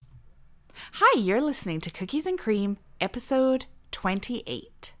Hi, you're listening to Cookies and Cream, episode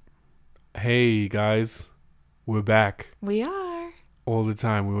 28. Hey guys, we're back. We are. All the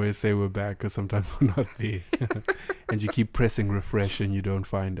time we always say we're back because sometimes we're not there. And you keep pressing refresh and you don't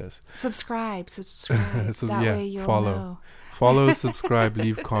find us. Subscribe. So, That way you'll know. Follow, subscribe,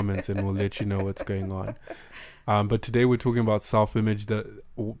 leave comments, and we'll let you know what's going on. But today we're talking about self-image,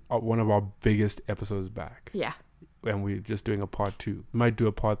 one of our biggest episodes back. Yeah. And we're just doing a part 2. We might do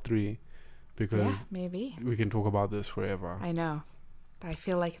a part 3 because maybe we can talk about this forever. I know. I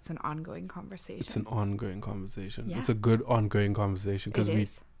feel like it's an ongoing conversation. It's an ongoing conversation. Yeah. It's a good ongoing conversation because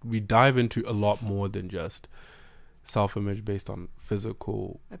is. we dive into a lot more than just self-image based on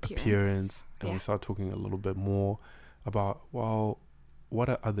physical appearance. And we start talking a little bit more about, well, what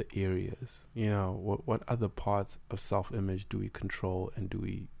are other areas? You know, what other parts of self-image do we control and do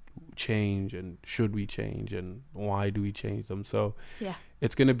we change, and should we change, and why do we change them? So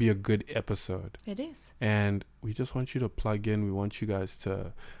it's going to be a good episode. It is. And we just want you to plug in. We want you guys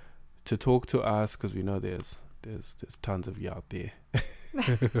to talk to us because we know there's tons of you out there.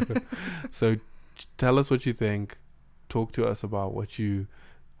 So tell us what you think. Talk to us about what you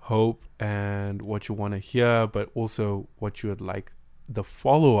hope and what you want to hear, but also what you would like the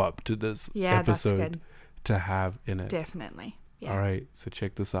follow-up to this episode to have in it. Definitely. Yeah. All right, so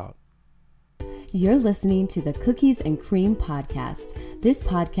check this out. You're listening to the Cookies and Cream podcast. This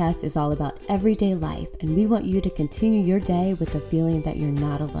podcast is all about everyday life, and we want you to continue your day with the feeling that you're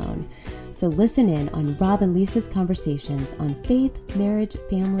not alone. So listen in on Rob and Lisa's conversations on faith, marriage,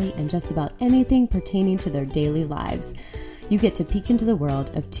 family, and just about anything pertaining to their daily lives. You get to peek into the world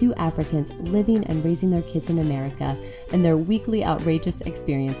of 2 Africans living and raising their kids in America and their weekly outrageous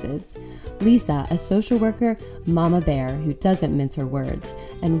experiences. Lisa, a social worker, mama bear who doesn't mince her words,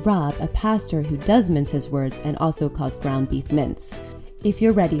 and Rob, a pastor who does mince his words and also calls ground beef mince. If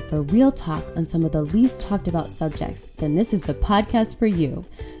you're ready for real talk on some of the least talked about subjects, then this is the podcast for you.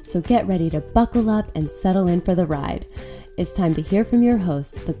 So get ready to buckle up and settle in for the ride. It's time to hear from your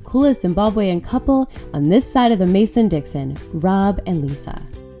hosts, the coolest Zimbabwean couple on this side of the Mason-Dixon, Rob and Lisa.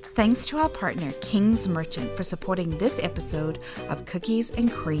 Thanks to our partner, King's Merchant, for supporting this episode of Cookies and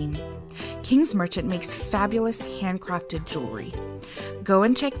Cream. King's Merchant makes fabulous handcrafted jewelry. Go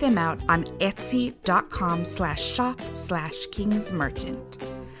and check them out on etsy.com/shop/kingsmerchant.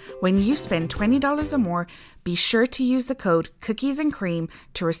 When you spend $20 or more, be sure to use the code Cookies and Cream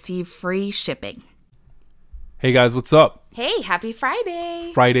to receive free shipping. Hey guys, what's up? Hey, happy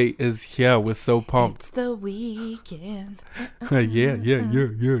Friday. Friday is here. We're so pumped. It's the weekend. Yeah.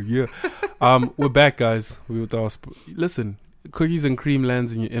 We're back, guys. Listen, Cookies and Cream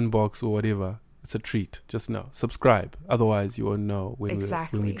lands in your inbox or whatever. It's a treat. Just know. Subscribe. Otherwise, you won't know when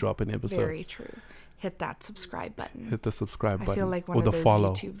we drop an episode. Very true. Hit that subscribe button. Hit the subscribe button. I feel like one or of the those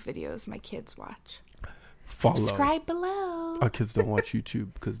follow. YouTube videos my kids watch. Follow. Subscribe below. Our kids don't watch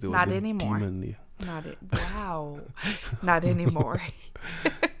YouTube because there was Not a anymore. demon there. Wow. Not anymore.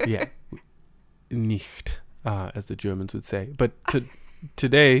 Yeah. Nicht, as the Germans would say. But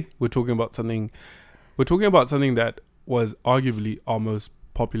today we're talking about something that was arguably our most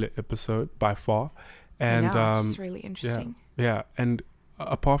popular episode by far. And I know, it's really interesting. Yeah. And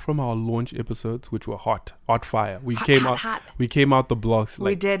apart from our launch episodes, which were hot fire. We Hot. We came out the blocks.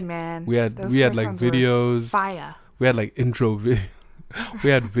 We did, man. We had like videos. Fire. We had like intro we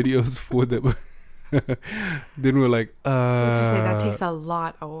had videos for them. Then we're like, let's just say that takes a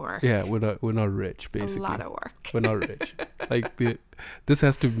lot of work. Yeah, we're not rich, basically. A lot of work. We're not rich. Like this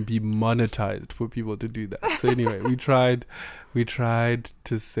has to be monetized for people to do that. So anyway, we tried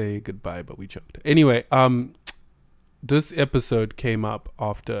to say goodbye, but we choked. Anyway, this episode came up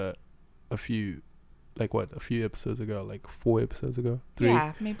after a few episodes ago, like 4 episodes ago, 3.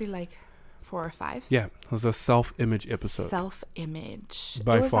 Yeah, maybe like 4 or 5. Yeah, it was a self-image episode. Self-image.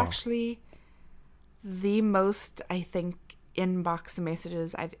 By it was far. actually the most, I think, inbox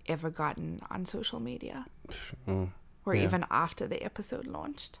messages I've ever gotten on social media. Or even after the episode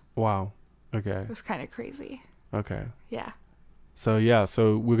launched. Wow. Okay. It was kind of crazy. Okay. Yeah. So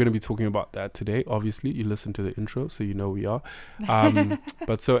we're going to be talking about that today. Obviously, you listen to the intro, so you know we are.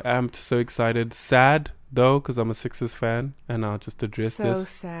 But so amped, so excited. Sad, though, because I'm a Sixers fan, and I'll just address this. So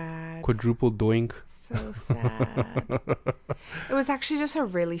sad. Quadruple doink. So sad. It was actually just a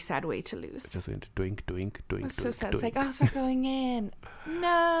really sad way to lose. Just went doink. It was so sad. Doink. It's like, it's not going in.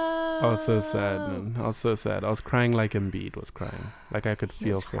 No. I was so sad, man. I was so sad. I was crying like Embiid was crying. Like I could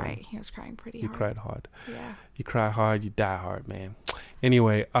feel for him. He was crying pretty He hard. cried hard. Yeah. You cry hard, you die hard, man.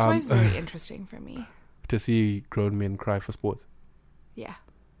 Anyway. It's always very interesting for me. To see grown men cry for sports. Yeah.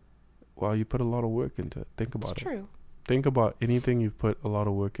 Well, you put a lot of work into it. Think about It's it. true. think about anything you've put a lot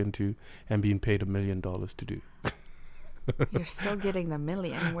of work into and being paid $1 million to do. You're still getting the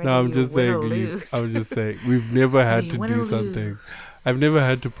million. No, I'm just saying we've never had to do something. I've never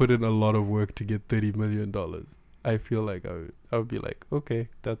had to put in a lot of work to get $30 million. I feel like I would be like, okay,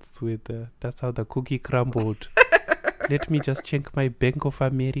 that's sweet. That's how the cookie crumbled. Let me just check my Bank of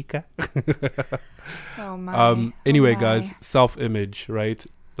America. Oh my. Anyway, guys, self-image, right?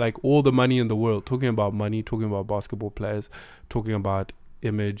 Like all the money in the world. Talking about money, talking about basketball players, talking about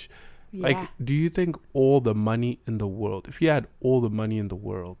image. Yeah. Like, do you think all the money in the world, if you had all the money in the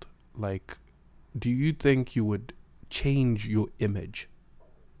world, like, do you think you would change your image?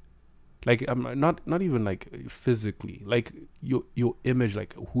 Like, I'm not even like physically, like your image,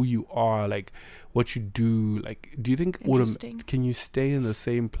 like who you are, like what you do. Like, do you think can you stay in the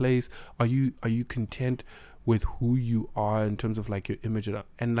same place? Are you content with who you are in terms of like your image?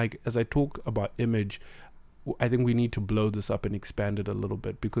 And like, as I talk about image, I think we need to blow this up and expand it a little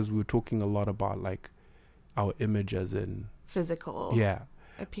bit, because we were talking a lot about like our image as in physical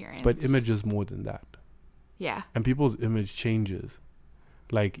appearance. But image is more than that. Yeah. And people's image changes.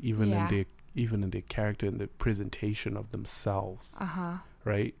 Like even in their character and the presentation of themselves.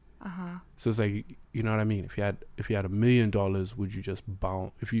 Right? So it's like, you know what I mean? If you had $1 million, would you just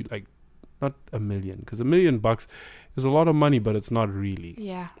bounce? If you like, not $1 million, because $1 million is a lot of money, but it's not really.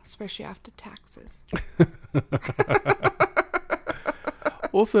 Yeah, especially after taxes.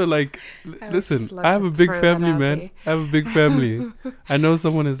 Also, like, listen, I have a big family, man. I have a big family. I know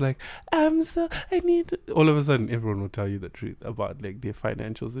someone is like, I need to. All of a sudden, everyone will tell you the truth about like their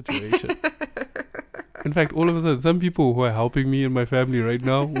financial situation. In fact, all of a sudden, some people who are helping me and my family right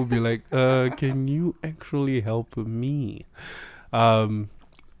now will be like, can you actually help me?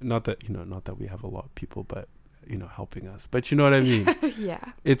 Not that we have a lot of people, but helping us. But you know what I mean?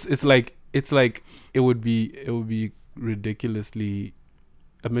 Yeah. It's like it would be ridiculously.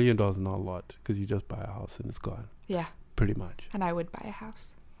 $1 million is not a lot, because you just buy a house and it's gone. Yeah. Pretty much. And I would buy a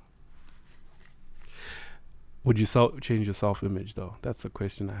house. Would you change your self-image, though? That's the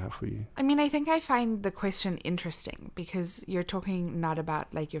question I have for you. I mean, I think I find the question interesting, because you're talking not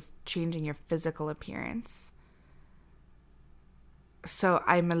about like you're changing your physical appearance. So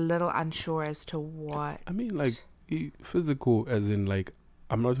I'm a little unsure as to what. I mean, like physical, as in like,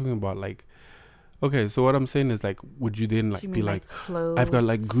 I'm not talking about like. Okay, so what I'm saying is like, would you then like be like, I've got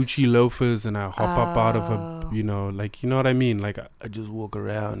like Gucci loafers and I hop up out of a, like, you know what I mean? Like I just walk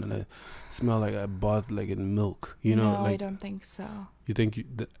around and I smell like I bathed like in milk, No, like, I don't think so. You think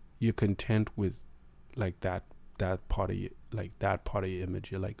you're content with like that part of you, like that part of your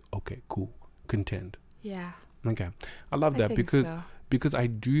image? You're like, okay, cool, content. Yeah. Okay, I love that, because I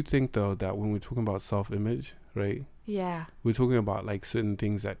do think though that when we're talking about self-image, right? Yeah. We're talking about like certain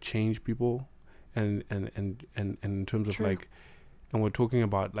things that change people. And in terms of like, and we're talking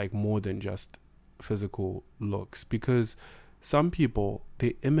about like more than just physical looks, because some people,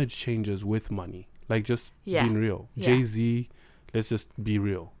 their image changes with money, like just being real. Jay-Z, let's just be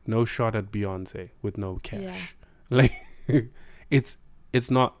real, no shot at Beyonce with no cash. Like it's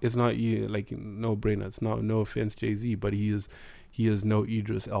not like no brainer. It's not, no offense Jay-Z, but he is no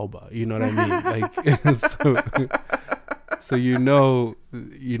Idris Elba, you know what I mean? Like so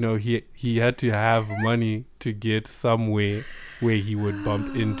he had to have money to get somewhere where he would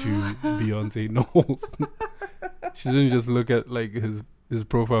bump into Beyonce Knowles. She didn't just look at like his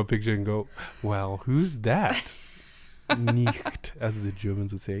profile picture and go, well, who's that? Nicht, as the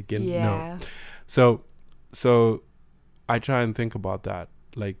Germans would say again. Yeah. No. So I try and think about that,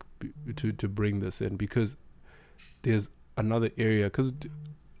 like to bring this in, because there's another area,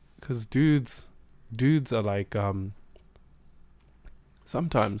 because dudes are like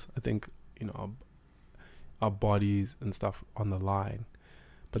sometimes I think our bodies and stuff on the line,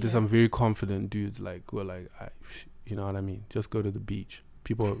 but there's some very confident dudes like who are like, you know what I mean, just go to the beach.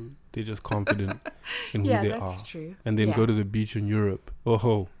 People, they're just confident in who they are. True. And then go to the beach in Europe.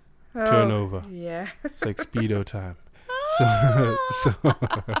 Turnover. Yeah. It's like Speedo time. So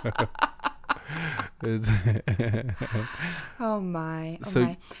oh my.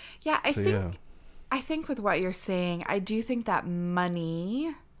 Yeah, I think with what you're saying, I do think that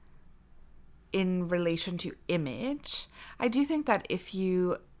money in relation to image, I do think that if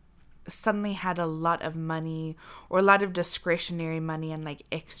you suddenly had a lot of money or a lot of discretionary money and like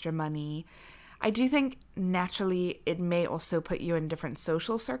extra money, I do think naturally it may also put you in different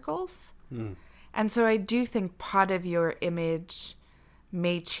social circles. And so I do think part of your image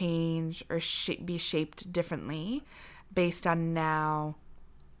may change or be shaped differently based on now,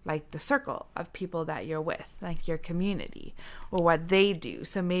 like the circle of people that you're with, like your community or what they do.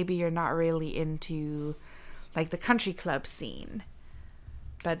 So maybe you're not really into like the country club scene.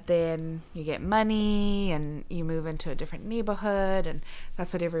 But then you get money and you move into a different neighborhood, and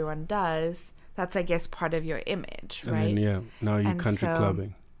that's what everyone does. That's, I guess, part of your image, right? And then, now you're country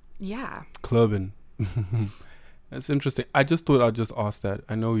clubbing. Yeah. Clubbing. That's interesting. I just thought I'd just ask that.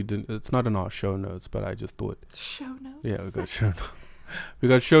 I know we didn't. It's not in our show notes, but I just thought. Show notes? Yeah, we got show notes. We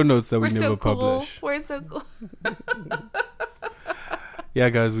got show notes that we never publish. We're so cool. Yeah,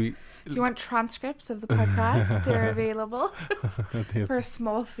 guys, Do you want transcripts of the podcast? They're available for a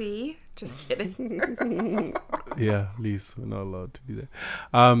small fee. Just kidding. Yeah, at least we're not allowed to do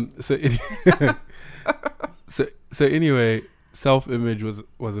that. So anyway, self-image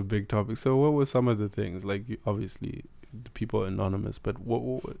was a big topic. So what were some of the things? Like, obviously, the people are anonymous, but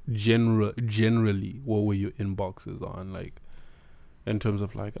what generally, what were your inboxes on? Like, in terms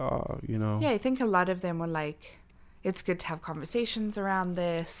of like, Yeah, I think a lot of them were like, it's good to have conversations around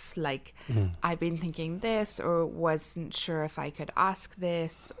this. Like, I've been thinking this, or wasn't sure if I could ask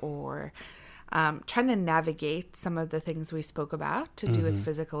this, or trying to navigate some of the things we spoke about to do with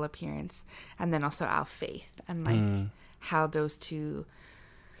physical appearance, and then also our faith, and like how those two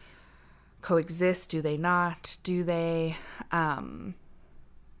coexist. Do they not? Do they?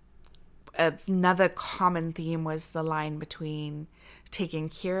 Another common theme was the line between taking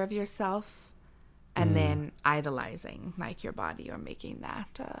care of yourself and then idolizing like your body, or making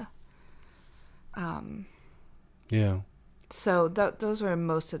that so those were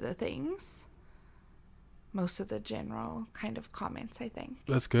most of the things, most of the general kind of comments, I think.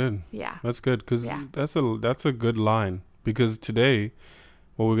 That's good. Yeah, that's good, because that's a good line, because today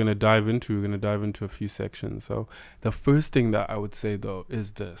what we're going to dive into a few sections. So the first thing that I would say, though,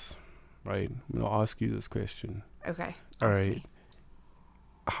 is this, right? I'm going to ask you this question. Okay. All right. Me.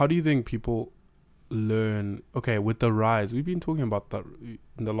 How do you think people learn, with the rise, we've been talking about that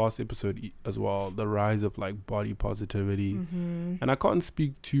in the last episode as well, the rise of like body positivity, and I can't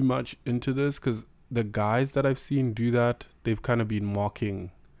speak too much into this because the guys that I've seen do that, they've kind of been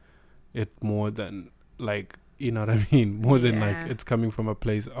mocking it more than like, you know what I mean, more than like it's coming from a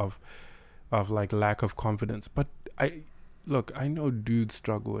place of like lack of confidence. But I know dudes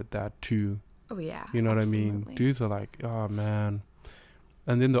struggle with that too. Oh yeah, you know absolutely. What I mean, dudes are like, oh man.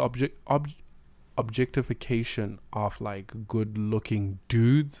 And then the objectification of like good looking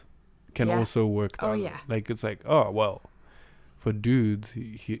dudes can also work. Like, it's like, oh well, for dudes,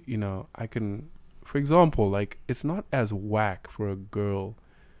 he I can, for example, like, it's not as whack for a girl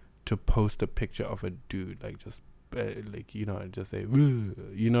to post a picture of a dude, like, just like, just say,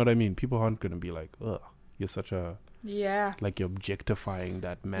 you know what I mean? People aren't gonna be like, ugh, you're such a, like, you're objectifying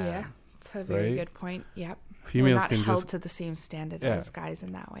that man. Yeah, it's a very good point. Yep. Females We're not can held to the same standard as guys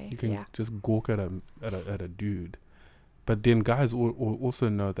in that way. You can just gawk at a dude, but then guys also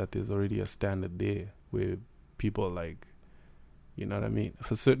know that there's already a standard there where people like, you know what I mean. If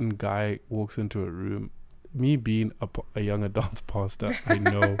a certain guy walks into a room, me being a young adults pastor, I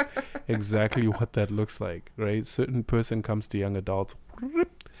know exactly what that looks like, right? Certain person comes to young adults,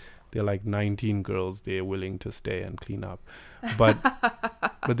 they're like 19 girls they're willing to stay and clean up, but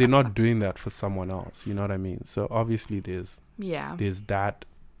they're not doing that for someone else, you know what I mean? So obviously there's that,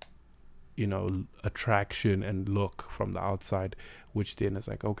 attraction and look from the outside, which then is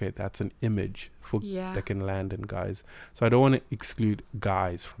like, okay, that's an image that can land in guys. So I don't want to exclude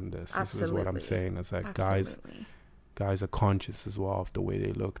guys from this. This is what I'm saying. It's like guys are conscious as well of the way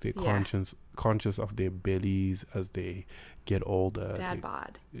they look. They're conscious of their bellies as they get older.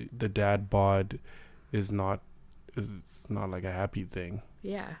 The dad bod is not like a happy thing.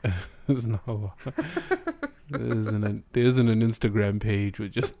 Yeah. It's not a lot. There isn't an Instagram page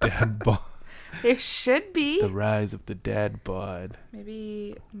with just dad bod. There should be. The rise of the dad bod.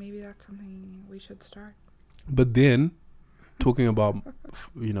 Maybe that's something we should start. But then, talking about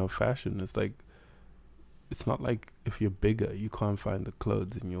fashion, it's like, it's not like if you're bigger, you can't find the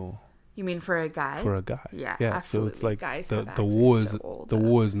clothes in your. You mean for a guy? For a guy. Yeah. Absolutely. So it's like guys the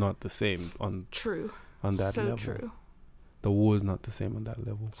war is not the same on. True. On that level. So true. The war is not the same on that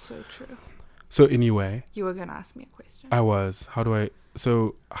level. So true. So anyway. You were gonna ask me a question. I was. How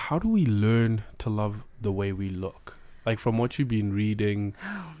do we learn to love the way we look? Like, from what you've been reading,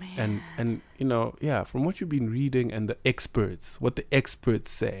 and from what you've been reading and what the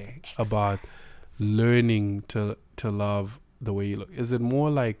experts say about learning to love the way you look. Is it more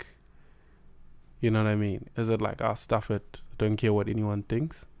like, you know what I mean? Is it like, stuff it, don't care what anyone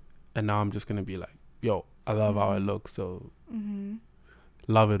thinks, and now I'm just gonna be like, yo, I love how I look, so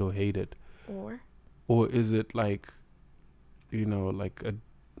love it or hate it, or is it like, like a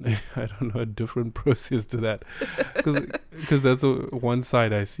I don't know, a different process to that, because that's one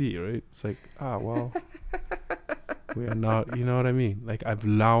side I see, right? It's like, well, We are not, you know what I mean? Like, I've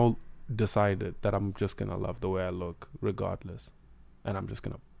now decided that I'm just going to love the way I look regardless. And I'm just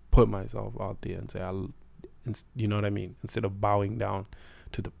going to put myself out there and say, you know what I mean? Instead of bowing down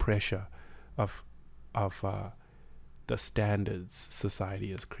to the pressure of the standards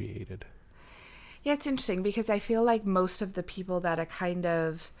society has created. Yeah, it's interesting because I feel like most of the people that are kind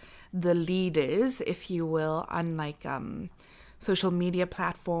of the leaders, if you will, on like social media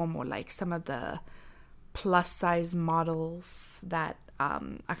platform, or like some of the plus size models that are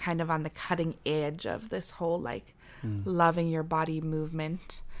kind of on the cutting edge of this whole like loving your body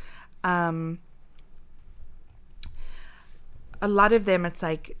movement. A lot of them, it's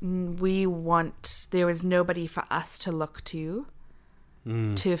like there was nobody for us to look to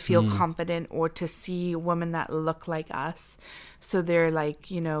feel confident or to see women that look like us. So they're like,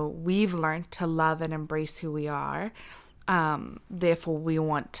 we've learned to love and embrace who we are. Therefore, we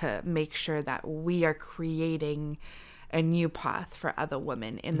want to make sure that we are creating a new path for other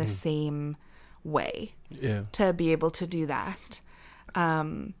women in the same way. Yeah. To be able to do that.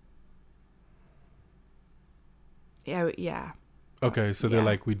 Yeah. Okay, so they're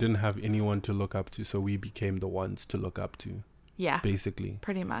like, we didn't have anyone to look up to, so we became the ones to look up to. Yeah. Basically.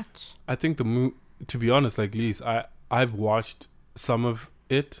 Pretty much. I think to be honest, like Lise, I've watched some of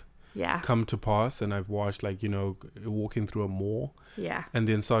it come to pass, and I've watched like, walking through a mall. Yeah. And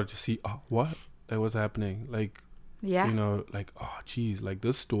then started to see, what? Like, what's happening? Like, like, oh, geez, like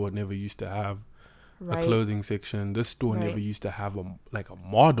this store never used to have a clothing section. This store never used to have a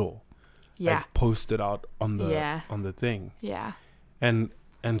model. Yeah. Like, posted out on the thing. Yeah. And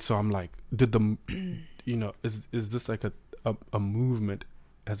so I'm like, did the, is this like a movement?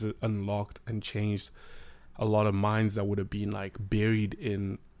 Has it unlocked and changed a lot of minds that would have been like buried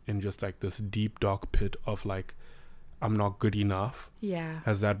in just like this deep dark pit of like, I'm not good enough? Yeah.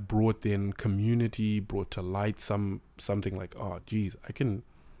 Has that brought in community, brought to light something like, oh geez, I can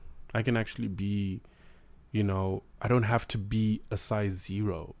actually be, I don't have to be a size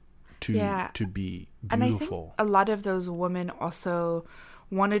 0 to be beautiful. And I think a lot of those women also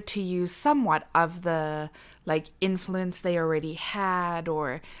wanted to use somewhat of the like influence they already had,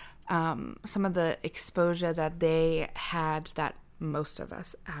 or some of the exposure that they had that most of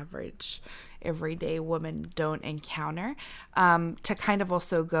us average everyday women don't encounter, to kind of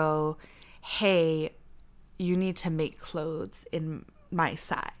also go, hey, you need to make clothes in my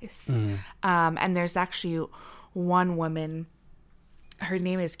size. And there's actually one woman, her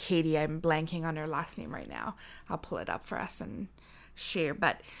name is Katie. I'm blanking on her last name right now. I'll pull it up for us and share.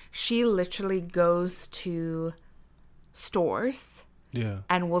 But she literally goes to stores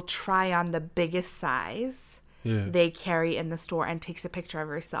and will try on the biggest size they carry in the store and takes a picture of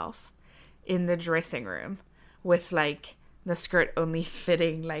herself in the dressing room with like the skirt only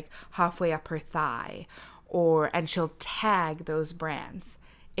fitting like halfway up her thigh, and she'll tag those brands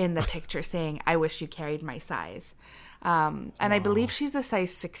in the picture saying, I wish you carried my size. And I believe she's a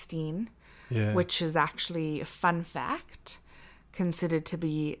size 16, which is actually a fun fact, considered to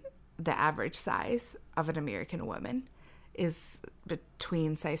be the average size of an American woman is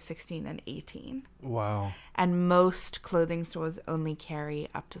between size 16 and 18. Wow. And most clothing stores only carry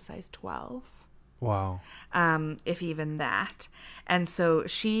up to size 12. Wow. If even that. And so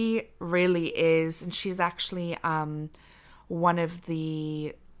she really is, and she's actually one of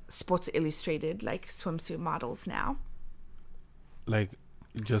the Sports Illustrated like swimsuit models now. Like,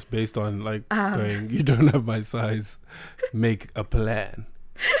 just based on like going, you don't have my size, make a plan.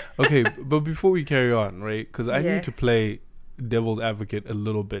 Okay, but before we carry on, right? Because I need to play devil's advocate a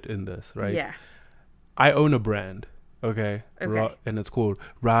little bit in this, right? Yeah. I own a brand, okay? And it's called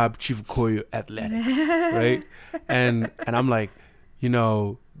Rob Chifukoyo Athletics, right? And I'm like,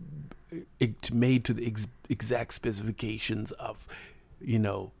 it's made to the exact specifications of,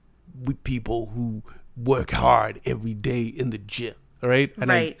 with people who work hard every day in the gym, right?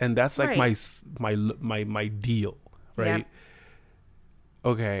 And that's like my deal, right? Yep.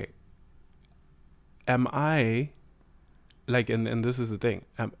 Okay. Am I like, and this is the thing,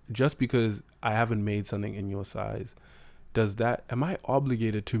 just because I haven't made something in your size, am I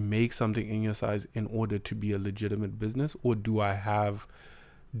obligated to make something in your size in order to be a legitimate business? Or do I have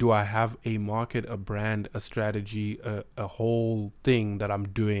a market, a brand, a strategy, a whole thing that I'm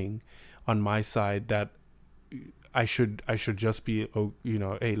doing on my side that I should just be,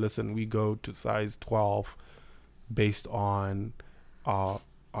 hey, listen, we go to size 12 based on our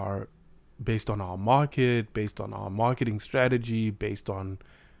market, based on our marketing strategy, based on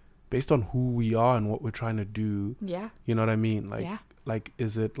who we are and what we're trying to do. Yeah. You know what I mean? Like,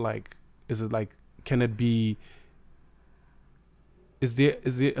 is it like, can it be, is there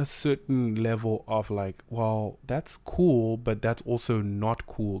a certain level of like, well, that's cool, but that's also not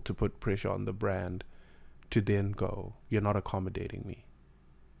cool to put pressure on the brand to then go, you're not accommodating me?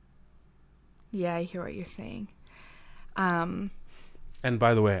 Yeah, I hear what you're saying. And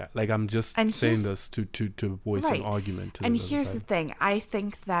by the way, like, I'm just saying this to voice an argument. And here's the thing. I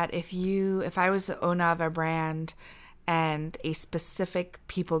think that if I was the owner of a brand and a specific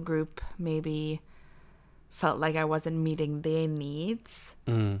people group maybe felt like I wasn't meeting their needs,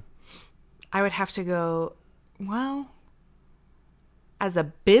 I would have to go, well, as a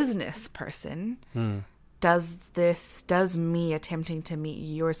business person, does me attempting to meet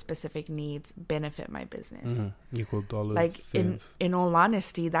your specific needs benefit my business? Equal dollars. Like, in all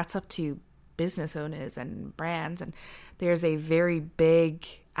honesty, that's up to business owners and brands. And there's a very big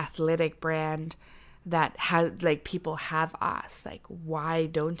athletic brand that has, like, people have asked, like, why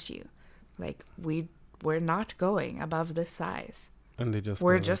don't you? Like, we're not going above this size. And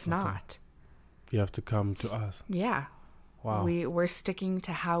we're just not. You have to come to us. Yeah. Wow. We're sticking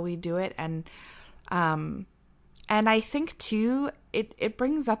to how we do it. And I think too, it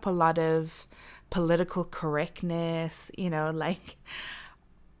brings up a lot of political correctness, like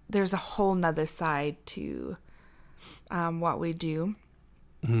there's a whole nother side to what we do.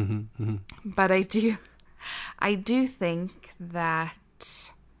 But I do think that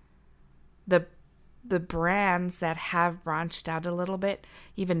the brands that have branched out a little bit,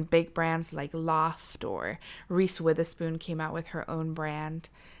 even big brands like Loft, or Reese Witherspoon came out with her own brand,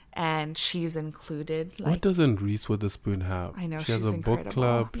 and she's included. Like, what doesn't Reese Witherspoon have? I know, she has she's a incredible. Book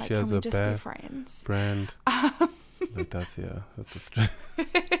club. Like, she has can we a just be friends? Brand. Like, that's a strength.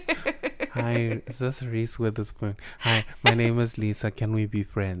 Hi, is this Reese Witherspoon? Hi, my name is Lisa. Can we be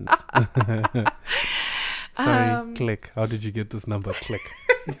friends? Sorry, click. How did you get this number? Click.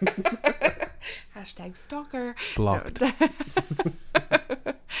 Hashtag stalker. Blocked. No.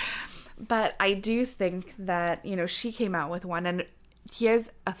 But I do think that, she came out with one, and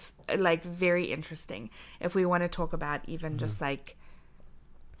here's very interesting, if we want to talk about even just like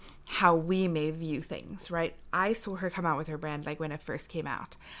how we may view things, right? I saw her come out with her brand like when it first came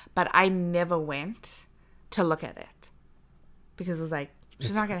out, but I never went to look at it because it was like,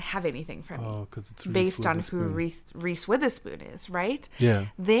 she's not going to have anything from me. Oh, because it's based on who Reese Witherspoon is, right? Yeah.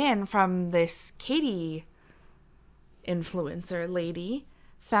 Then from this Katie influencer lady,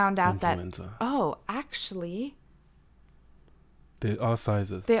 found out that, actually, there are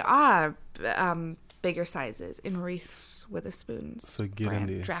sizes. There are bigger sizes in Reese Witherspoon's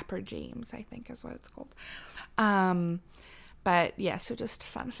brand. Draper James, I think is what it's called. But yeah, so just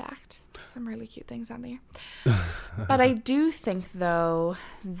fun fact. There's some really cute things on there. But I do think, though,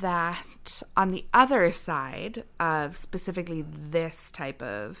 that on the other side of specifically this type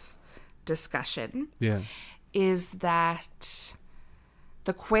of discussion, is that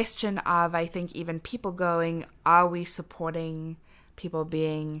the question of, I think, even people going, are we supporting people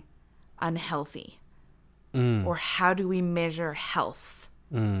being unhealthy? Or how do we measure health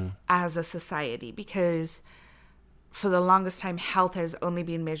as a society? Because for the longest time, health has only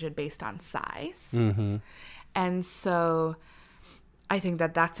been measured based on size. And so I think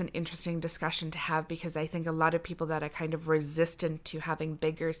that that's an interesting discussion to have, because I think a lot of people that are kind of resistant to having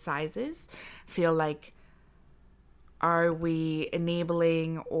bigger sizes feel like, are we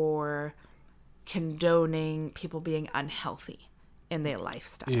enabling or condoning people being unhealthy in their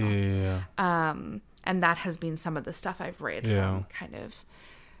lifestyle? Yeah. And that has been some of the stuff I've read from kind of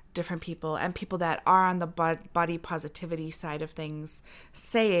different people, and people that are on the body positivity side of things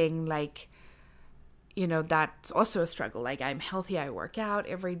saying, like, that's also a struggle. Like, I'm healthy, I work out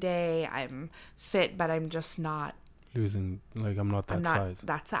every day, I'm fit, but I'm just not losing, like, I'm not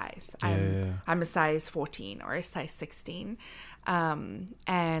that size. I'm a size 14 or a size 16.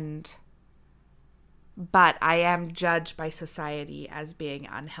 But I am judged by society as being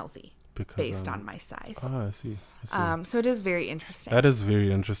unhealthy based on my size. I see. So it is very interesting. That is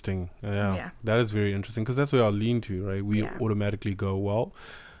very interesting. Yeah. That is very interesting, because that's where I'll lean to, right? We automatically go, well,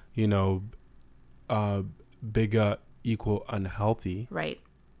 bigger equal unhealthy. Right.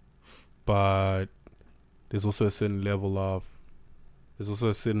 But there's also a certain level of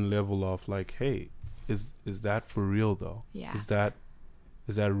like, hey, is that for real though? Yeah. Is that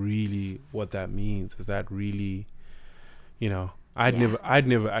really what that means? Is that really, I'd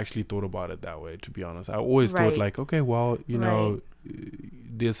never actually thought about it that way, to be honest. I always thought, like, okay, well,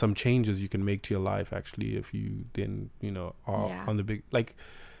 there's some changes you can make to your life actually if you then, are on the big, like,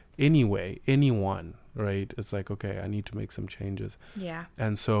 anyone, right? It's like, okay, I need to make some changes. Yeah.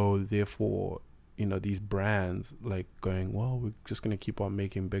 And so therefore, these brands, like, going, well, we're just going to keep on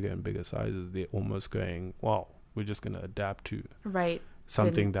making bigger and bigger sizes. They're almost going, well, we're just going to adapt to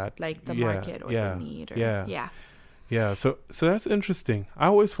something that like the market or the need. Or, So that's interesting. I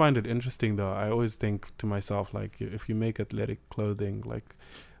always find it interesting, though. I always think to myself, like, if you make athletic clothing, like,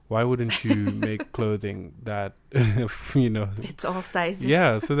 why wouldn't you make clothing that, fits all sizes?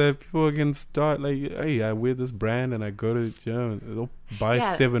 Yeah, so that people can start like, hey, I wear this brand and I go to, they'll buy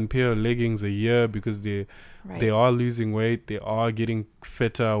 7 pair of leggings a year because they are losing weight, they are getting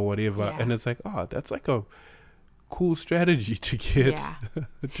fitter or whatever. Yeah. And it's like, that's like a cool strategy to get. Yeah.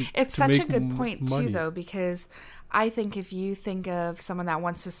 It's such a good point too, though, because I think if you think of someone that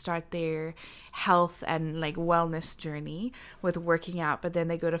wants to start their health and like wellness journey with working out, but then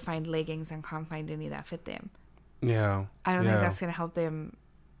they go to find leggings and can't find any that fit them. Yeah. I don't think that's going to help them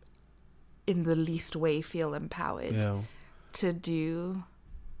in the least way feel empowered to do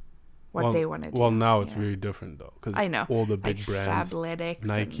what they want to do. Well, now it's very different, though, because I know all the big brands, Fabletics,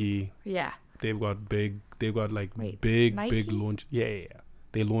 Nike, they've got big launch. Yeah.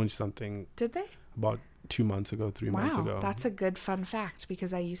 They launched something. Did they? About 2 months ago, 3 months ago. Wow, that's a good fun fact,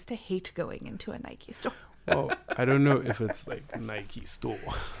 because I used to hate going into a Nike store. Well, I don't know if it's like a Nike store.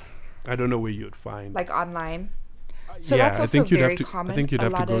 I don't know where you'd find. Like online? So that's also very common. I think you'd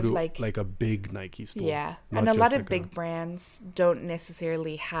have to go to like a big Nike store. Yeah, and a lot of big brands don't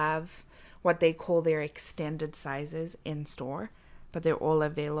necessarily have what they call their extended sizes in store, but they're all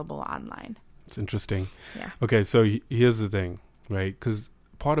available online. It's interesting. Yeah. Okay, so here's the thing, right? Because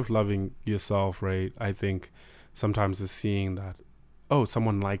part of loving yourself, right, I think sometimes is seeing that,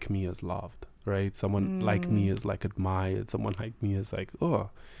 someone like me is loved, right? Someone like me is like admired. Someone like me is like,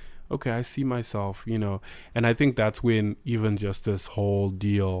 okay, I see myself, and I think that's when even just this whole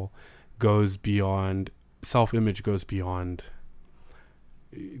deal goes beyond, self-image goes beyond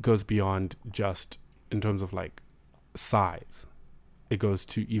just in terms of like size. It goes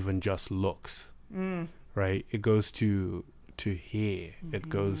to even just looks, right? It goes to hair. It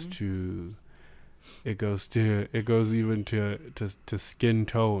goes even to skin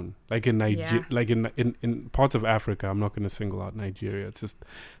tone. Like in like in parts of Africa, I'm not going to single out Nigeria. It's just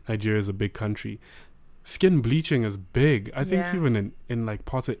Nigeria is a big country. Skin bleaching is big. I think even in like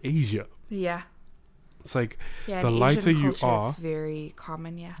parts of Asia. Yeah. It's like the lighter you are, it's very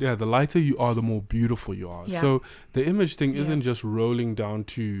common. Yeah, the lighter you are, the more beautiful you are. Yeah. So the image thing isn't just rolling down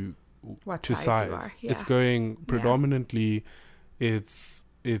to what to size you are. Yeah. It's going predominantly. It's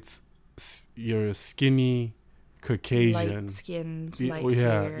you're a skinny Caucasian, light-skinned, light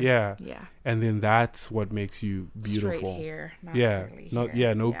hair. Yeah. And then that's what makes you beautiful. Straight hair, not curly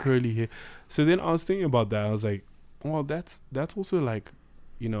hair. No curly hair. So then I was thinking about that. I was like, well, that's also like,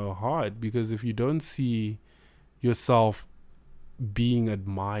 hard, because if you don't see yourself being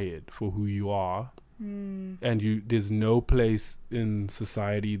admired for who you are, and there's no place in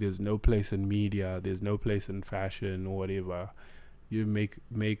society, there's no place in media, there's no place in fashion or whatever, you make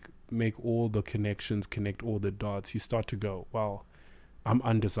all the connections, connect all the dots, you start to go, well, I'm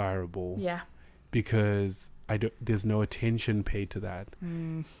undesirable. Yeah. Because there's no attention paid to that.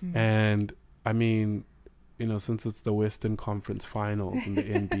 And I mean, since it's the Western Conference Finals in the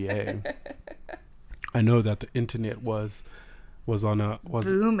NBA, I know that the internet was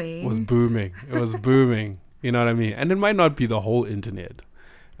booming. It was booming. You know what I mean? And it might not be the whole internet.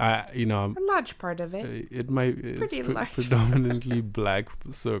 A large part of it. It's predominantly black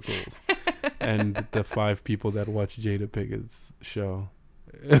circles, and the 5 people that watch Jada Pickett's show,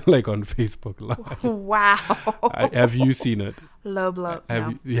 like on Facebook Live. Wow. Have you seen it? Low blow.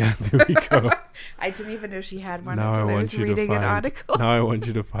 No. Yeah, there we go. I didn't even know she had one until I was reading an article. Now I want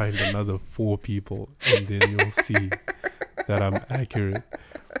you to find another 4 people, and then you'll see that I'm accurate.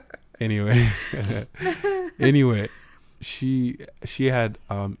 Anyway, she had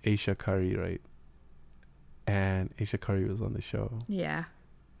Aisha Curry, right? And Aisha Curry was on the show. Yeah.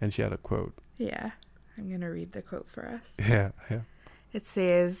 And she had a quote. Yeah. I'm going to read the quote for us. Yeah. It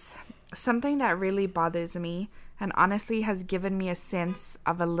says, "Something that really bothers me, and honestly has given me a sense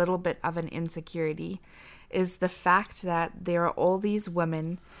of a little bit of an insecurity, is the fact that there are all these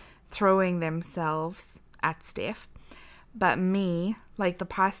women throwing themselves at Steph. But me, like the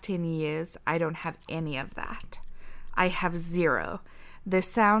past 10 years, I don't have any of that. I have 0.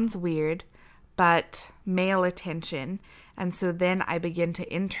 This sounds weird, but male attention. And so then I begin to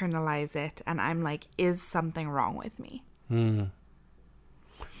internalize it, and I'm like, is something wrong with me?"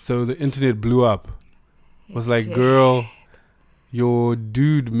 So the internet blew up. It was like, girl, your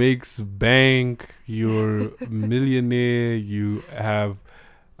dude makes bank, you're a millionaire, you have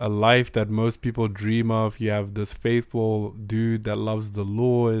a life that most people dream of, you have this faithful dude that loves the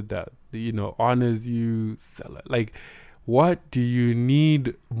Lord, that, honors you. Like, what do you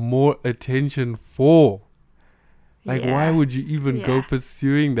need more attention for? Like, why would you even go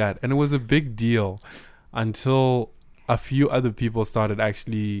pursuing that? And it was a big deal until a few other people started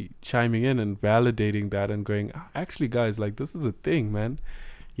actually chiming in and validating that and going, actually, guys, like, this is a thing, man.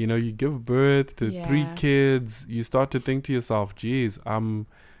 You know, you give birth to 3 kids, you start to think to yourself, geez, I'm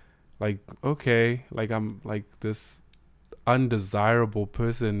like, okay, like, I'm like this undesirable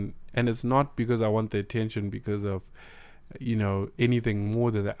person. And it's not because I want the attention because of, you know, anything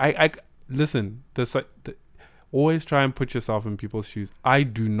more than that. I listen, always try and put yourself in people's shoes. I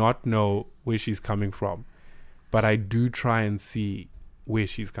do not know where she's coming from, but I do try and see where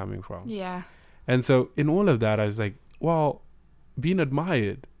she's coming from. Yeah. And so in all of that, I was like, well, being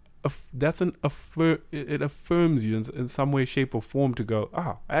admired, it affirms you in some way, shape or form to go,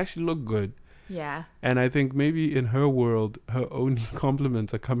 I actually look good. Yeah. And I think maybe in her world, her only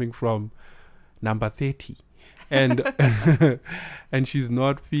compliments are coming from number 30. And and she's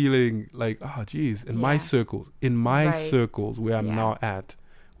not feeling like, geez, in my circles where I'm now at,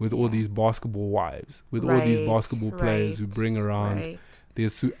 with all these basketball wives, with all these basketball players who bring around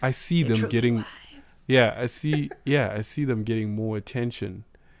I see them getting I see them getting more attention,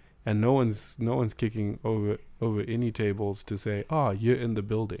 and no one's kicking over any tables to say, you're in the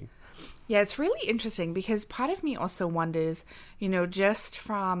building. Yeah, it's really interesting because part of me also wonders, you know, just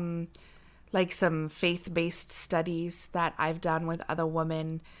from like some faith-based studies that I've done with other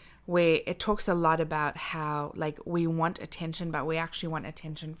women, where it talks a lot about how like we want attention, but we actually want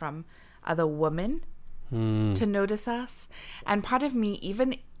attention from other women to notice us. And part of me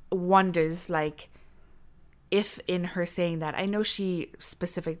even wonders, like, if in her saying that, I know she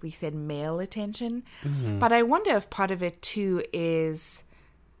specifically said male attention, but I wonder if part of it too is,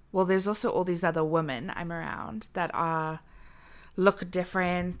 well, there's also all these other women I'm around that look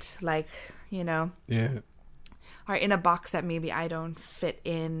different, like, you know, are in a box that maybe I don't fit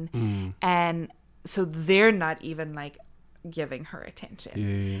in. And so they're not even like giving her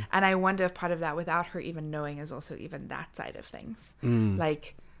attention. And I wonder if part of that, without her even knowing, is also even that side of things.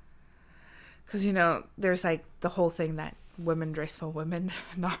 Like, because, you know, there's like the whole thing that women dress for women,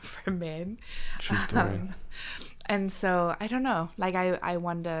 not for men. True story. And so I don't know, like I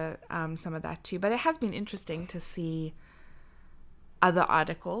wonder some of that too. But it has been interesting to see other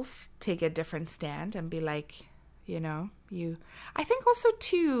articles take a different stand and be like, you know, I think also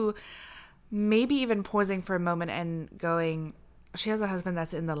too, maybe even pausing for a moment and going, she has a husband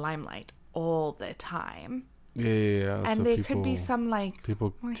that's in the limelight all the time. Yeah. And so there could be some like,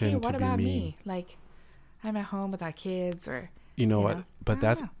 people well, tend hey, what to be about mean. me? Like, I'm at home with our kids, or you know what? But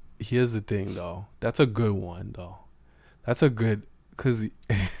here's the thing though. That's a good one though. That's a good, because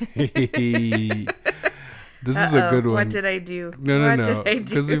this is a good one. What did I do? No.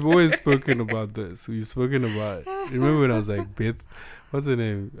 Because we've always spoken about this. We've spoken about, remember when I was like, Beth, what's her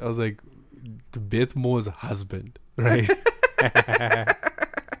name? I was like, Beth Moore's husband, right?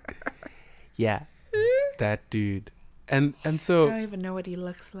 Yeah, that dude. And so I don't even know what he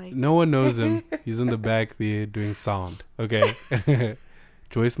looks like. No one knows him. He's in the back there doing sound. Okay.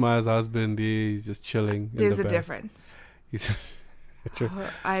 Joyce Meyer's husband there, he's just chilling. There's in the a back. difference.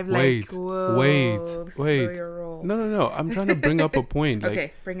 I'm wait. slow your roll. No. I'm trying to bring up a point. Like,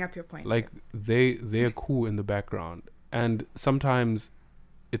 okay, bring up your point. Like they're cool in the background, and sometimes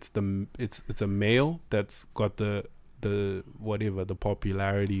it's a male that's got the whatever, the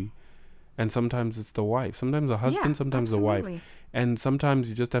popularity, and sometimes it's the wife. Sometimes the husband, sometimes absolutely. the wife, and sometimes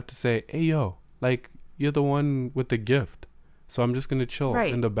you just have to say, "Hey, yo, like you're the one with the gift, so I'm just gonna chill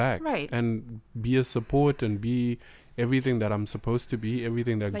in the back and be a support and be everything that I'm supposed to be,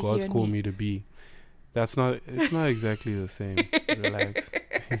 everything that like God's called me to be." It's not exactly the same. Relax.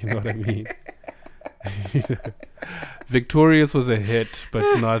 You know what I mean? Victorious was a hit,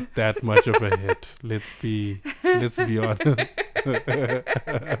 but not that much of a hit. Let's be honest.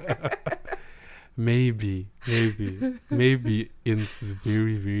 Maybe in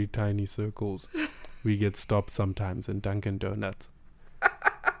very, very tiny circles we get stopped sometimes in Dunkin' Donuts.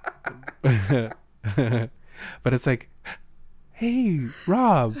 But it's like, hey,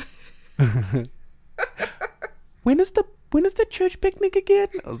 Rob, when is the church picnic again?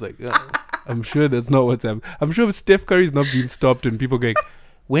 I was like, I'm sure that's not what's happening. I'm sure Steph Curry's not being stopped and people going,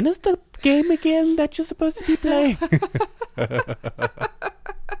 when is the game again that you're supposed to be playing?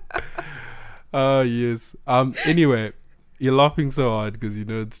 Yes. Anyway, you're laughing so hard because you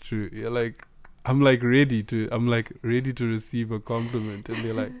know it's true. You're like, I'm ready to receive a compliment, and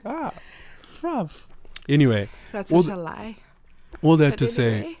they're like, Rob. Anyway, that's such a lie. All that to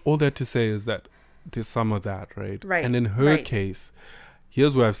say is that there's some of that, right? Right. And in her case,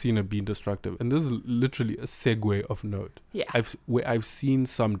 here's where I've seen her being destructive, and this is literally a segue of note. Yeah. Where I've seen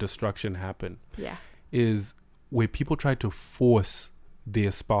some destruction happen. Yeah. Is where people try to force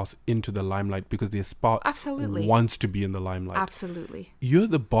their spouse into the limelight because their spouse absolutely wants to be in the limelight. Absolutely. You're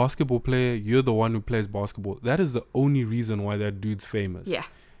the basketball player. You're the one who plays basketball. That is the only reason why that dude's famous. Yeah.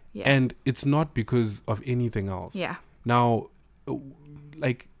 And it's not because of anything else. Yeah. Now,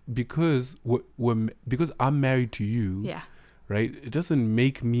 like, because because I'm married to you, yeah, right? It doesn't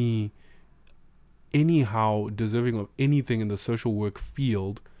make me anyhow deserving of anything in the social work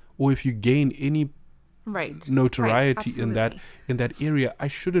field, or if you gain any notoriety in that area, I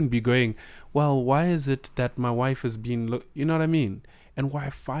shouldn't be going, well, why is it that my wife has been you know what I mean? And why I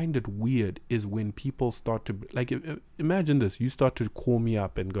find it weird is when people start to, like, imagine this, you start to call me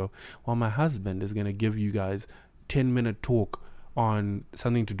up and go, well, my husband is going to give you guys 10-minute talk on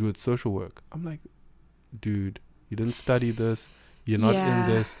something to do with social work. I'm like, dude, you didn't study this, you're not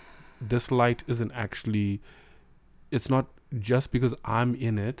in this light isn't actually, it's not just because I'm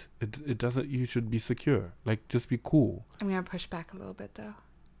in it doesn't, you should be secure, like, just be cool. I'm gonna push back a little bit though.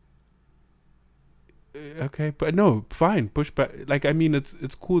 Okay, but no, fine, push back. Like, I mean,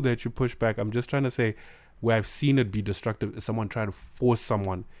 it's cool that you push back. I'm just trying to say, where I've seen it be destructive is someone trying to force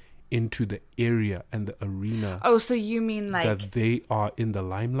someone into the area and the arena. Oh, so you mean like that they are in the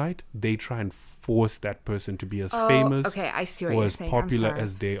limelight? They try and force that person to be as famous, okay, I see what or you're as saying. popular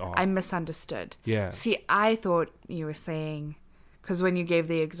as they are. I misunderstood. Yeah. See, I thought you were saying, because when you gave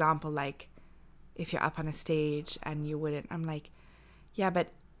the example, like, if you're up on a stage and you wouldn't, I'm like, yeah, but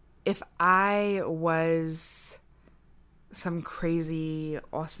if I was some crazy,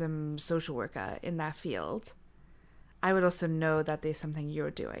 awesome social worker in that field, I would also know that there's something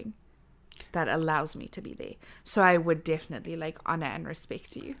you're doing that allows me to be there. So I would definitely, like, honor and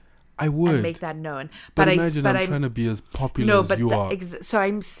respect you. I would. And make that known. But imagine I'm trying to be as popular as you are. So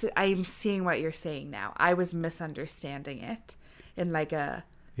I'm seeing what you're saying now. I was misunderstanding it in like a...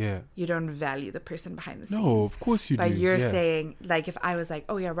 Yeah. You don't value the person behind the scenes. No, of course you do. But you're saying, like, if I was like,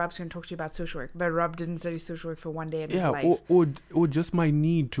 oh yeah, Rob's going to talk to you about social work, but Rob didn't study social work for one day in his life. Or just my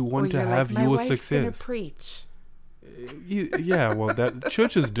need to want to have your success. My wife's going to preach. Yeah, well, that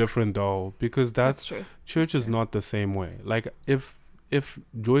church is different though, because that's true. Church is not the same way. Like, if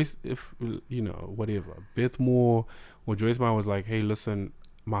Joyce, you know, whatever, Beth Moore or Joyce Meyer was like, hey, listen,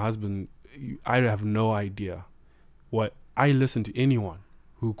 my husband, I have no idea what, I listen to anyone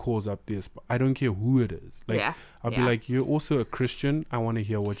who calls up this, I don't care who it is. Like, I'll be like, you're also a Christian, I want to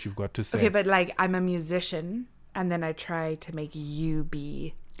hear what you've got to say. Okay, but like, I'm a musician, and then I try to make you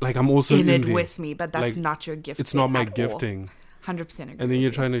be, like, I'm also in it with me, but that's like, not your gift. It's not my gifting. 100% agree. And then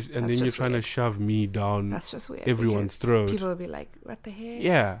you're trying to, shove me down. That's just weird. Everyone's throat. People will be like, "What the heck?"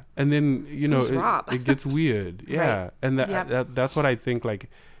 Yeah, and then you know it gets weird. Yeah, right. And that's what I think. Like,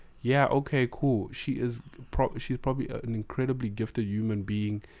 yeah, okay, cool. She's probably an incredibly gifted human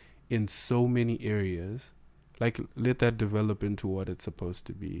being in so many areas. Like, let that develop into what it's supposed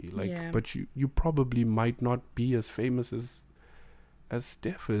to be. Like, but you probably might not be as famous as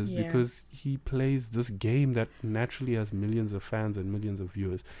Steph is, because he plays this game that naturally has millions of fans and millions of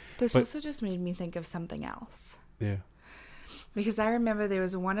viewers. This also just made me think of something else. Yeah. Because I remember there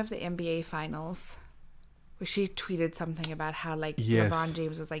was one of the NBA finals where she tweeted something about how, like, LeBron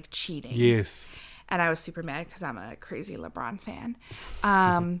James was, like, cheating. Yes. And I was super mad because I'm a crazy LeBron fan.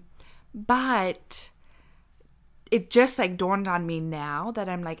 But it just, like, dawned on me now that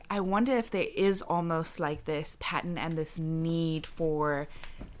I'm like, I wonder if there is almost like this pattern and this need for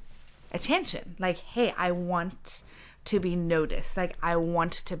attention. Like, hey, I want to be noticed. Like, I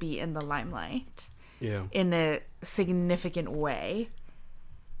want to be in the limelight. Yeah. In a significant way.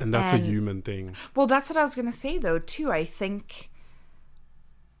 And that's a human thing. Well, that's what I was going to say, though, too. I think,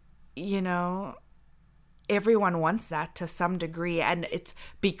 you know, everyone wants that to some degree. And it's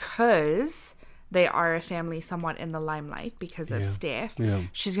because they are a family somewhat in the limelight because of Steph. Yeah.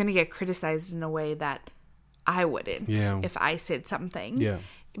 She's going to get criticized in a way that I wouldn't if I said something. Yeah.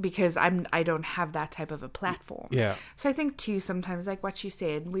 Because I don't have that type of a platform. Yeah. So I think too, sometimes, like what you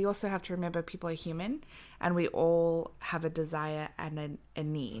said, we also have to remember people are human, and we all have a desire and a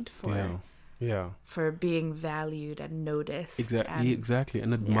need for being valued and noticed. Exactly,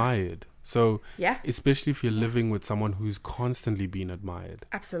 and admired. So especially if you're living with someone who's constantly being admired.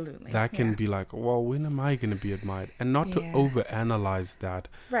 Absolutely. That can be like, well, when am I going to be admired? And not to overanalyze that.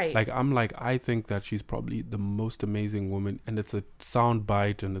 Right. Like, I think that she's probably the most amazing woman, and it's a sound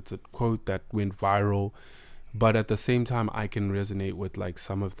bite and it's a quote that went viral. But at the same time, I can resonate with, like,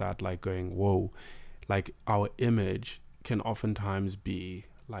 some of that, like, going, whoa, like, our image can oftentimes be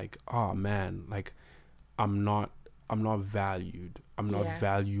like, oh man, like, I'm not valued, I'm not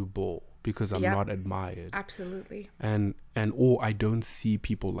valuable. because I'm not admired. Absolutely. And or I don't see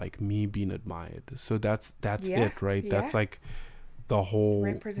people like me being admired. So that's it, right? That's like the whole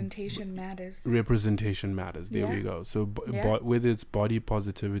representation matters. Representation matters. There we go. So whether it's body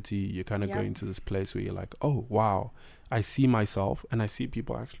positivity, you're kind of going to this place where you're like, oh wow, I see myself, and I see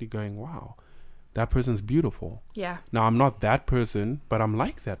people actually going, wow, that person's beautiful. Yeah. Now I'm not that person, but I'm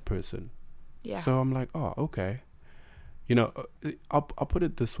like that person. Yeah. So I'm like, oh, okay. You know, I'll put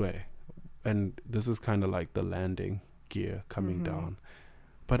it this way, and this is kind of like the landing gear coming down.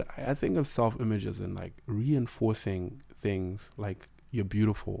 But I think of self-image as in like reinforcing things like you're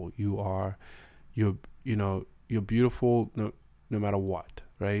beautiful, you're beautiful no matter what,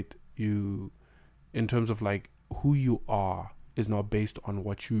 right? You, in terms of like who you are is not based on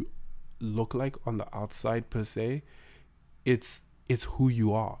what you look like on the outside per se. It's who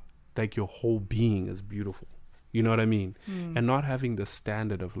you are. Like your whole being is beautiful. You know what I mean? And not having the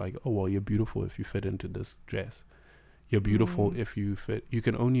standard of like, oh well, you're beautiful if you fit into this dress. You're beautiful if you fit. You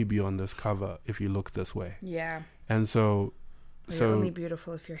can only be on this cover if you look this way. Yeah. And so you're only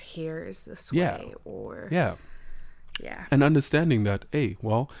beautiful if your hair is this way, or and understanding that, hey,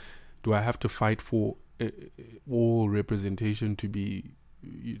 well, do I have to fight for all representation to be,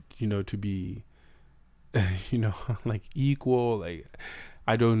 to be, like equal? Like,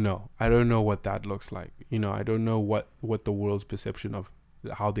 I don't know. I don't know what that looks like. I don't know what the world's perception of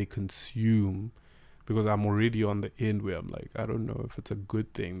how they consume, because I'm already on the end where I'm like, I don't know if it's a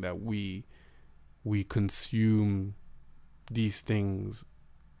good thing that we consume these things,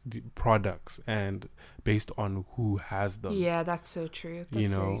 the products, and based on who has them. Yeah, that's so true.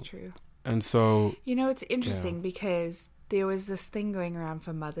 That's very true. And so, it's interesting because there was this thing going around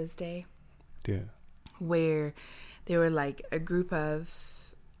for Mother's Day. Yeah. Where there were like a group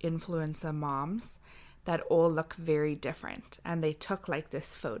of influencer moms that all look very different, and they took like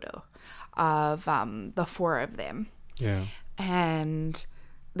this photo of the four of them. Yeah. And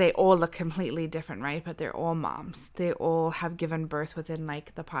they all look completely different, right? But they're all moms. They all have given birth within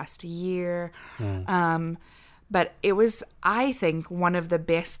like the past year. But it was, I think, one of the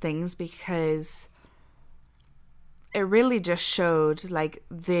best things because it really just showed like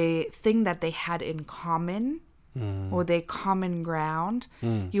the thing that they had in common, or their common ground.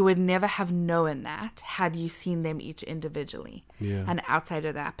 You would never have known that had you seen them each individually and outside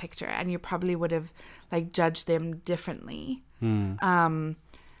of that picture, and you probably would have like judged them differently.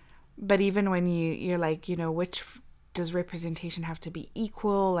 But even when you're like, which does representation have to be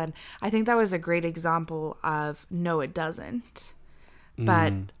equal? And I think that was a great example of no, it doesn't.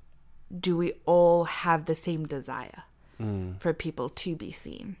 But do we all have the same desire for people to be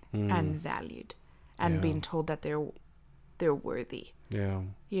seen and valued? And being told that they're worthy. Yeah.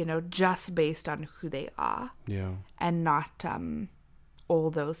 Just based on who they are. Yeah. And not all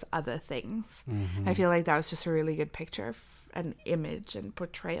those other things. I feel like that was just a really good picture of an image and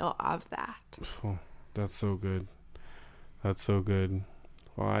portrayal of that. Oh, that's so good. That's so good.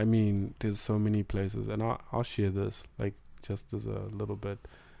 Well, I mean, there's so many places, and I'll share this like just as a little bit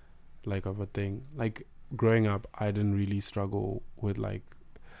like of a thing. Like growing up, I didn't really struggle with like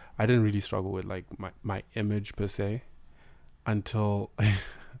my image per se until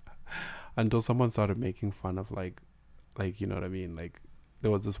someone started making fun of like you know what I mean, like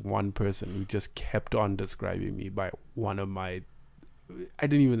there was this one person who just kept on describing me by one of my, I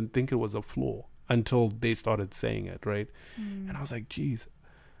didn't even think it was a flaw until they started saying it, right? And I was like, geez,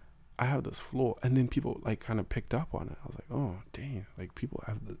 I have this flaw. And then people like kind of picked up on it. I was like, oh dang, like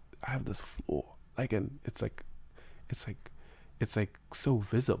I have this flaw, like, and it's like so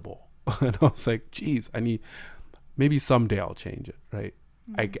visible. And I was like, geez, maybe someday I'll change it, right?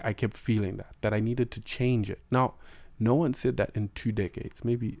 I kept feeling that I needed to change it. Now, no one said that in 2 decades.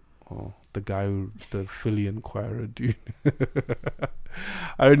 Maybe the Philly Inquirer dude.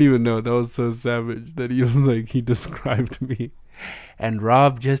 I don't even know. That was so savage that he was like, he described me. And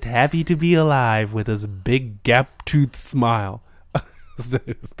Rob just happy to be alive with his big gap-toothed smile.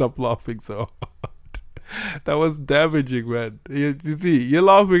 Stop laughing so hard. That was damaging, man. You see, you're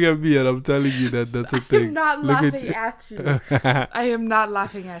laughing at me, and I'm telling you that's a thing. I'm not laughing at you. I am not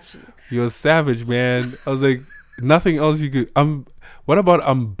laughing at you. You're savage, man. I was like, nothing else you could. What about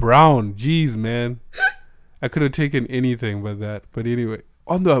I'm brown? Jeez, man. I could have taken anything but that. But anyway,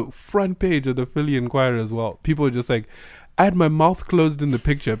 on the front page of the Philly Inquirer as well, people were just like, I had my mouth closed in the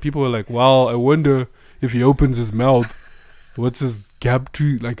picture. People were like, well, I wonder if he opens his mouth, what's his gap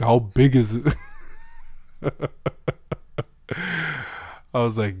to, like, how big is it? I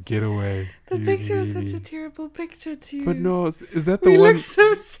was like, get away. The picture is such a terrible picture too. But no, is that the one? We look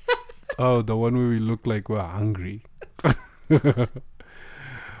so sad. Oh, the one where we look like we're hungry.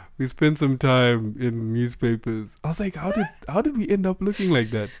 we spent some time in newspapers. I was like, how did we end up looking like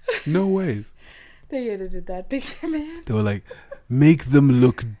that? No ways. They edited that picture, man. They were like, make them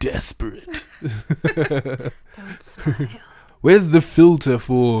look desperate. Don't smile. Where's the filter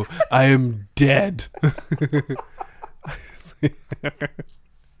for I am dead?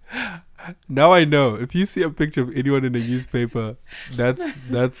 Now I know. If you see a picture of anyone in a newspaper,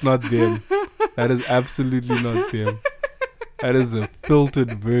 that's not them. That is absolutely not them. That is a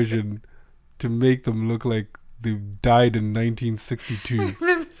filtered version to make them look like they died in 1962. I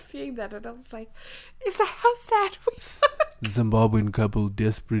remember seeing that and I was like, is that how sad we saw? Zimbabwean couple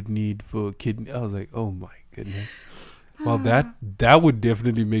desperate need for kidney. I was like, oh my goodness. Well, that would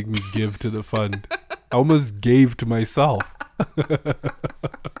definitely make me give to the fund. I almost gave to myself.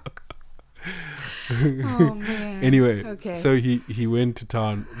 Oh man. Anyway, okay. So he went to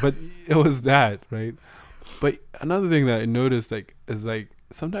town, but it was that, right? But another thing that I noticed, like, is like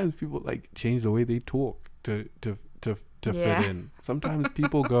sometimes people like change the way they talk to fit in. Sometimes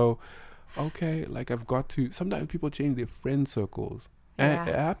people go, okay, like I've got to. Sometimes people change their friend circles, and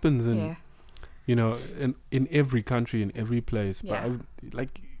it happens in, you know, in every country, in every place. But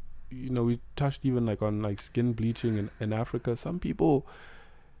like, you know, we touched even like on like skin bleaching in Africa. Some people,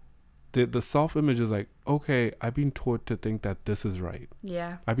 the self-image is like, okay, I've been taught to think that this is right.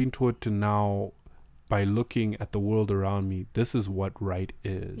 Yeah. I've been taught to now, by looking at the world around me, this is what right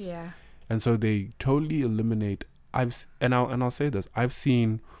is. Yeah. And so they totally eliminate. I'll say this. I've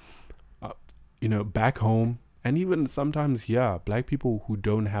seen, you know, back home, and even sometimes here, black people who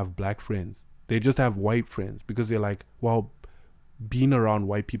don't have black friends. They just have white friends because they're like, well, being around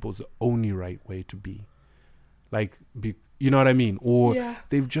white people is the only right way to be. Like, you know what I mean? Or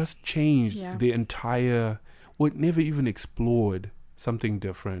they've just changed the entire, or never even explored something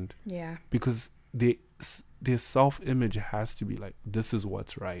different. Yeah. Because their self-image has to be like, this is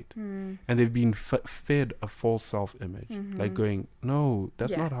what's right. And they've been fed a false self-image. Like going, no,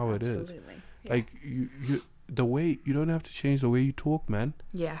 that's not how it is. Yeah. Like, you the way, you don't have to change the way you talk, man.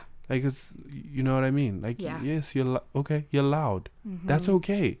 Yeah. Like, it's, you know what I mean? Like, yes, okay, you're loud. That's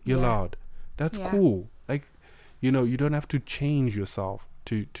okay. You're loud. That's cool. Like, you know, you don't have to change yourself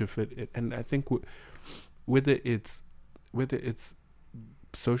to fit it. And I think whether it's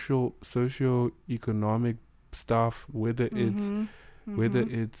socio-economic stuff, whether it's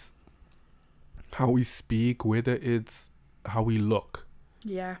how we speak, whether it's how we look.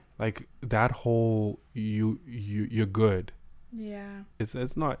 Yeah. Like that whole you're good. Yeah. It's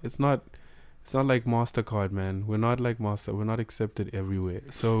not like MasterCard, man. We're not like Master. We're not accepted everywhere.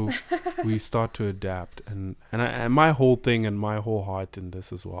 So we start to adapt. And my whole thing and my whole heart in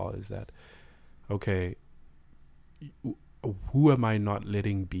this as well is that, okay, who am I not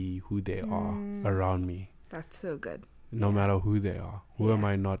letting be who they are around me? That's so good. No matter who they are. Who am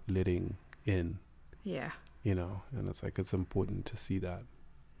I not letting in? Yeah. You know, and it's like, it's important to see that.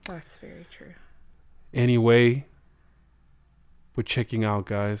 That's very true. Anyway, we're checking out,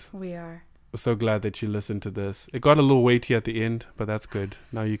 guys. We are. We're so glad that you listened to this. It got a little weighty at the end, but that's good.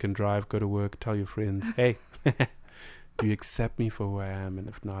 Now you can drive, go to work, tell your friends, hey, do you accept me for who I am? And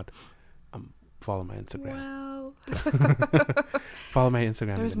if not, follow my Instagram. Wow. Follow my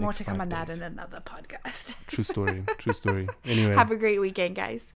Instagram. There's more to come on that in another podcast. True story. Anyway. Have a great weekend,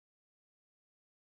 guys.